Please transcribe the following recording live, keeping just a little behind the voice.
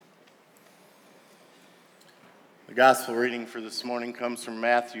The gospel reading for this morning comes from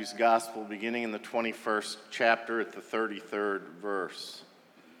Matthew's gospel, beginning in the 21st chapter at the 33rd verse.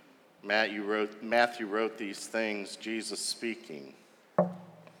 Matthew wrote these things, Jesus speaking.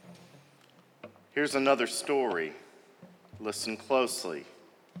 Here's another story. Listen closely.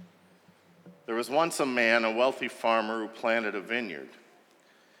 There was once a man, a wealthy farmer, who planted a vineyard.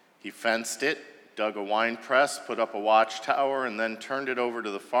 He fenced it, dug a wine press, put up a watchtower, and then turned it over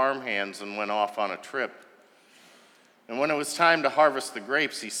to the farmhands and went off on a trip. And when it was time to harvest the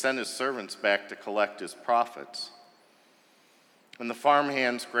grapes, he sent his servants back to collect his profits. And the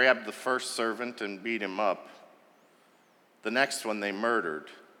farmhands grabbed the first servant and beat him up. The next one they murdered.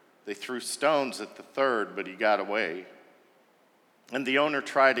 They threw stones at the third, but he got away. And the owner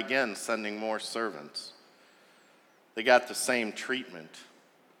tried again, sending more servants. They got the same treatment.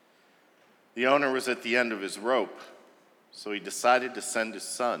 The owner was at the end of his rope, so he decided to send his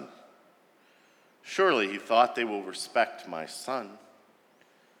son. Surely, he thought, they will respect my son.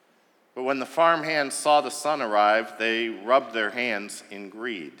 But when the farmhands saw the son arrive, they rubbed their hands in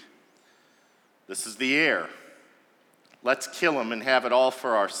greed. This is the heir. Let's kill him and have it all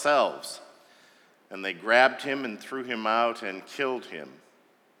for ourselves. And they grabbed him and threw him out and killed him.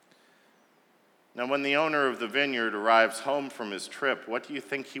 Now, when the owner of the vineyard arrives home from his trip, what do you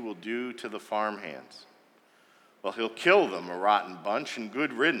think he will do to the farmhands? Well, he'll kill them, a rotten bunch, and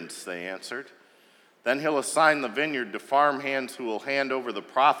good riddance, they answered. Then he'll assign the vineyard to farmhands who will hand over the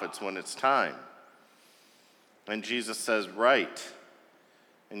profits when it's time. And Jesus says, right.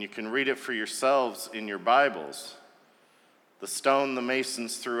 And you can read it for yourselves in your Bibles. The stone the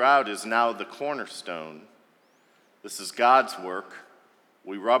masons threw out is now the cornerstone. This is God's work.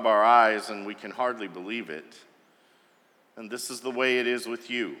 We rub our eyes and we can hardly believe it. And this is the way it is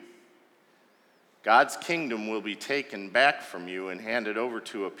with you. God's kingdom will be taken back from you and handed over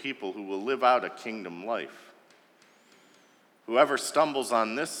to a people who will live out a kingdom life. Whoever stumbles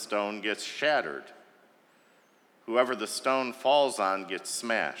on this stone gets shattered. Whoever the stone falls on gets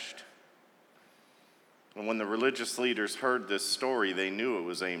smashed. And when the religious leaders heard this story, they knew it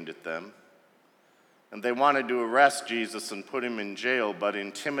was aimed at them. And they wanted to arrest Jesus and put him in jail, but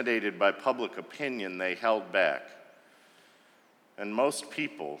intimidated by public opinion, they held back. And most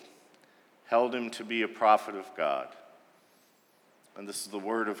people held him to be a prophet of God. And this is the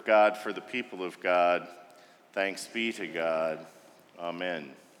word of God for the people of God. Thanks be to God.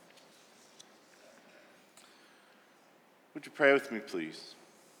 Amen. Would you pray with me, please?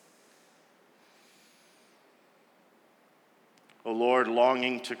 O Lord,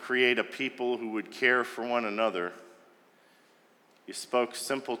 longing to create a people who would care for one another, you spoke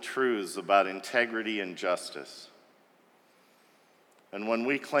simple truths about integrity and justice. And when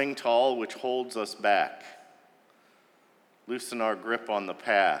we cling to all which holds us back, loosen our grip on the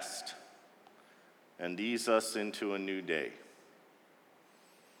past and ease us into a new day.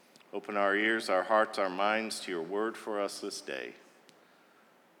 Open our ears, our hearts, our minds to your word for us this day.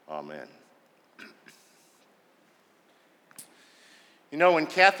 Amen. You know, when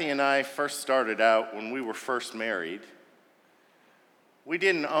Kathy and I first started out, when we were first married, we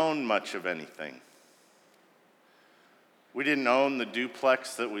didn't own much of anything. We didn't own the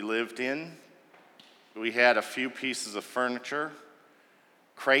duplex that we lived in. We had a few pieces of furniture,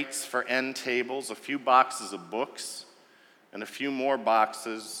 crates for end tables, a few boxes of books, and a few more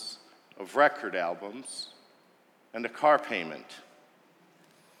boxes of record albums, and a car payment.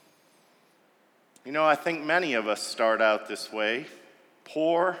 You know, I think many of us start out this way,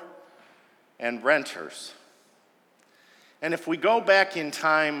 poor and renters. And if we go back in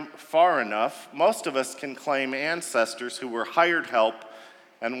time far enough, most of us can claim ancestors who were hired help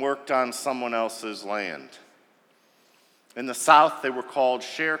and worked on someone else's land. In the South, they were called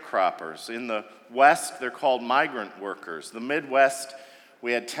sharecroppers. In the West, they're called migrant workers. The Midwest,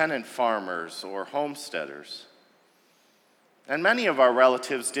 we had tenant farmers or homesteaders. And many of our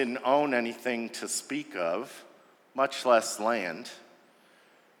relatives didn't own anything to speak of, much less land.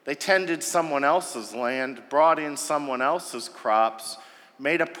 They tended someone else's land, brought in someone else's crops,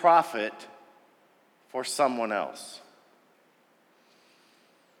 made a profit for someone else.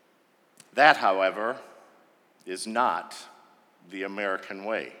 That, however, is not the American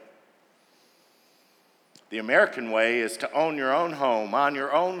way. The American way is to own your own home on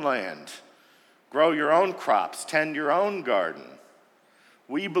your own land, grow your own crops, tend your own garden.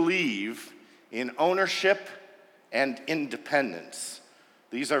 We believe in ownership and independence.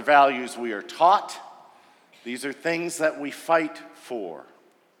 These are values we are taught. These are things that we fight for.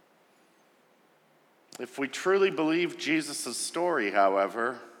 If we truly believe Jesus' story,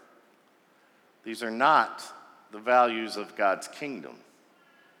 however, these are not the values of God's kingdom.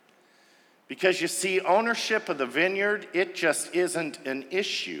 Because you see, ownership of the vineyard, it just isn't an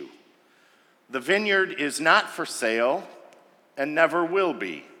issue. The vineyard is not for sale and never will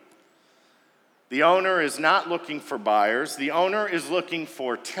be. The owner is not looking for buyers. The owner is looking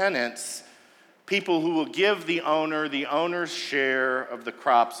for tenants, people who will give the owner's share of the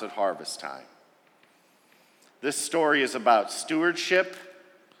crops at harvest time. This story is about stewardship,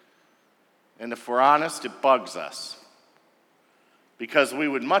 and if we're honest, it bugs us. Because we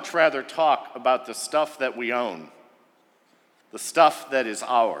would much rather talk about the stuff that we own, the stuff that is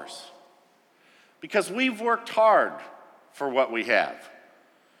ours. Because we've worked hard for what we have.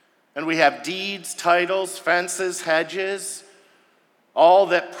 And we have deeds, titles, fences, hedges, all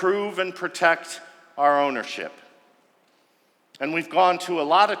that prove and protect our ownership. And we've gone to a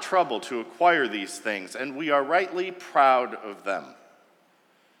lot of trouble to acquire these things, and we are rightly proud of them.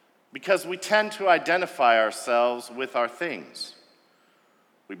 Because we tend to identify ourselves with our things.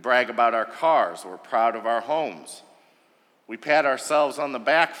 We brag about our cars, we're proud of our homes. We pat ourselves on the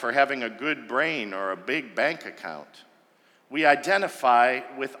back for having a good brain or a big bank account. We identify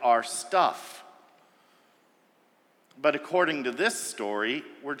with our stuff. But according to this story,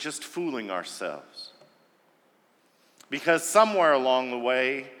 we're just fooling ourselves. Because somewhere along the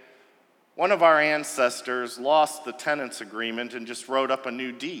way, one of our ancestors lost the tenants agreement and just wrote up a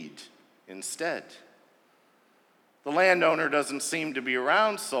new deed instead. The landowner doesn't seem to be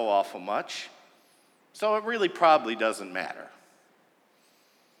around so awful much, so it really probably doesn't matter.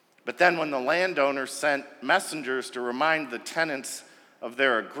 But then when the landowner sent messengers to remind the tenants of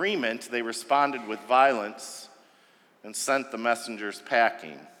their agreement, they responded with violence and sent the messengers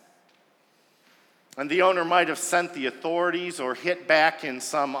packing. And the owner might have sent the authorities or hit back in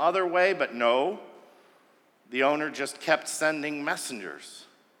some other way, but no, the owner just kept sending messengers,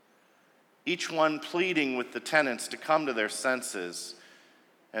 each one pleading with the tenants to come to their senses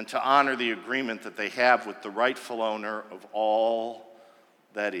and to honor the agreement that they have with the rightful owner of all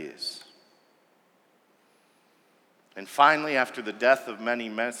that is. And finally, after the death of many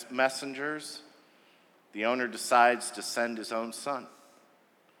messengers, the owner decides to send his own son.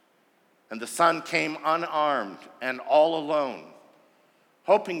 And the son came unarmed and all alone,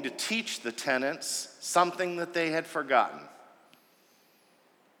 hoping to teach the tenants something that they had forgotten.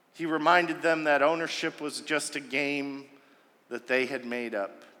 He reminded them that ownership was just a game that they had made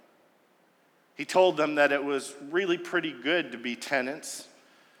up. He told them that it was really pretty good to be tenants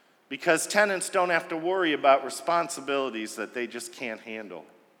because tenants don't have to worry about responsibilities that they just can't handle.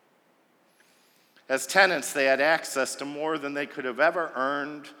 As tenants, they had access to more than they could have ever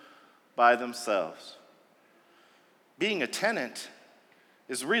earned by themselves. Being a tenant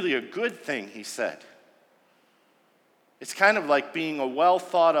is really a good thing, he said. It's kind of like being a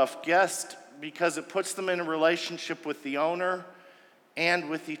well-thought-of guest because it puts them in a relationship with the owner and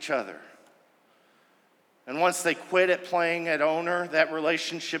with each other. And once they quit at playing at owner, that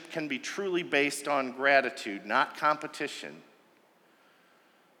relationship can be truly based on gratitude, not competition,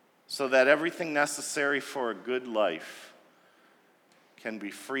 so that everything necessary for a good life can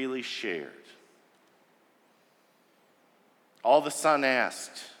be freely shared. All the son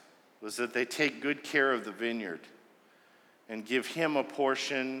asked was that they take good care of the vineyard and give him a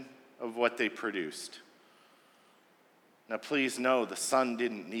portion of what they produced. Now please know, the son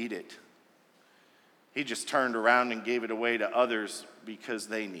didn't need it. He just turned around and gave it away to others because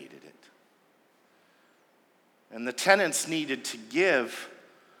they needed it. And the tenants needed to give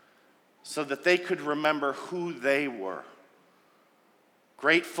so that they could remember who they were.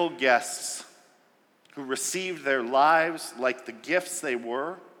 Grateful guests who received their lives like the gifts they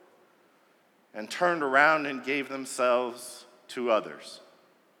were and turned around and gave themselves to others.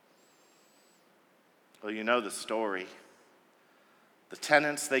 Well, you know the story. The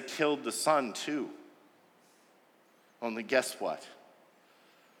tenants, they killed the son too. Only guess what?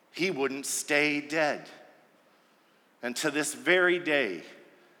 He wouldn't stay dead. And to this very day,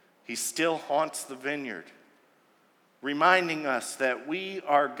 he still haunts the vineyard, reminding us that we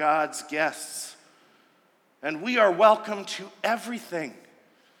are God's guests and we are welcome to everything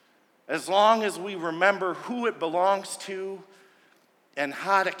as long as we remember who it belongs to and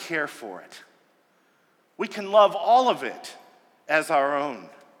how to care for it. We can love all of it as our own.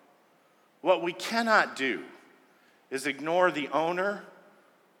 What we cannot do is ignore the owner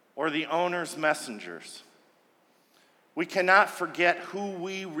or the owner's messengers. We cannot forget who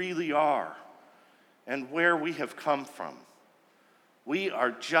we really are and where we have come from. We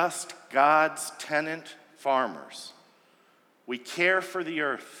are just God's tenant farmers. We care for the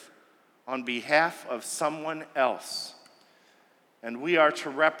earth on behalf of someone else. And we are to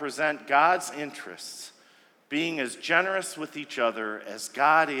represent God's interests, being as generous with each other as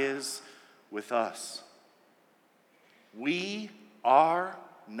God is with us. We are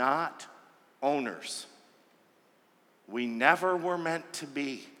not owners. We never were meant to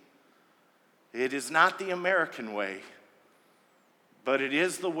be. It is not the American way, but it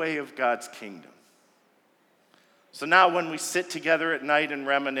is the way of God's kingdom. So now when we sit together at night and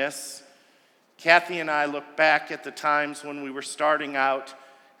reminisce, Kathy and I look back at the times when we were starting out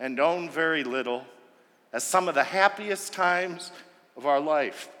and owned very little as some of the happiest times of our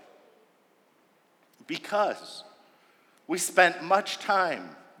life, because we spent much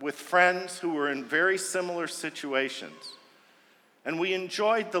time with friends who were in very similar situations, and we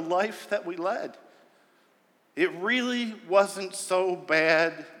enjoyed the life that we led. It really wasn't so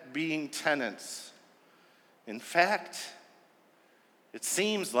bad being tenants. In fact, it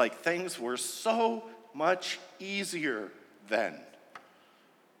seems like things were so much easier then.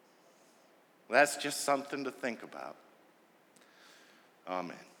 That's just something to think about.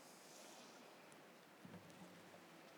 Amen.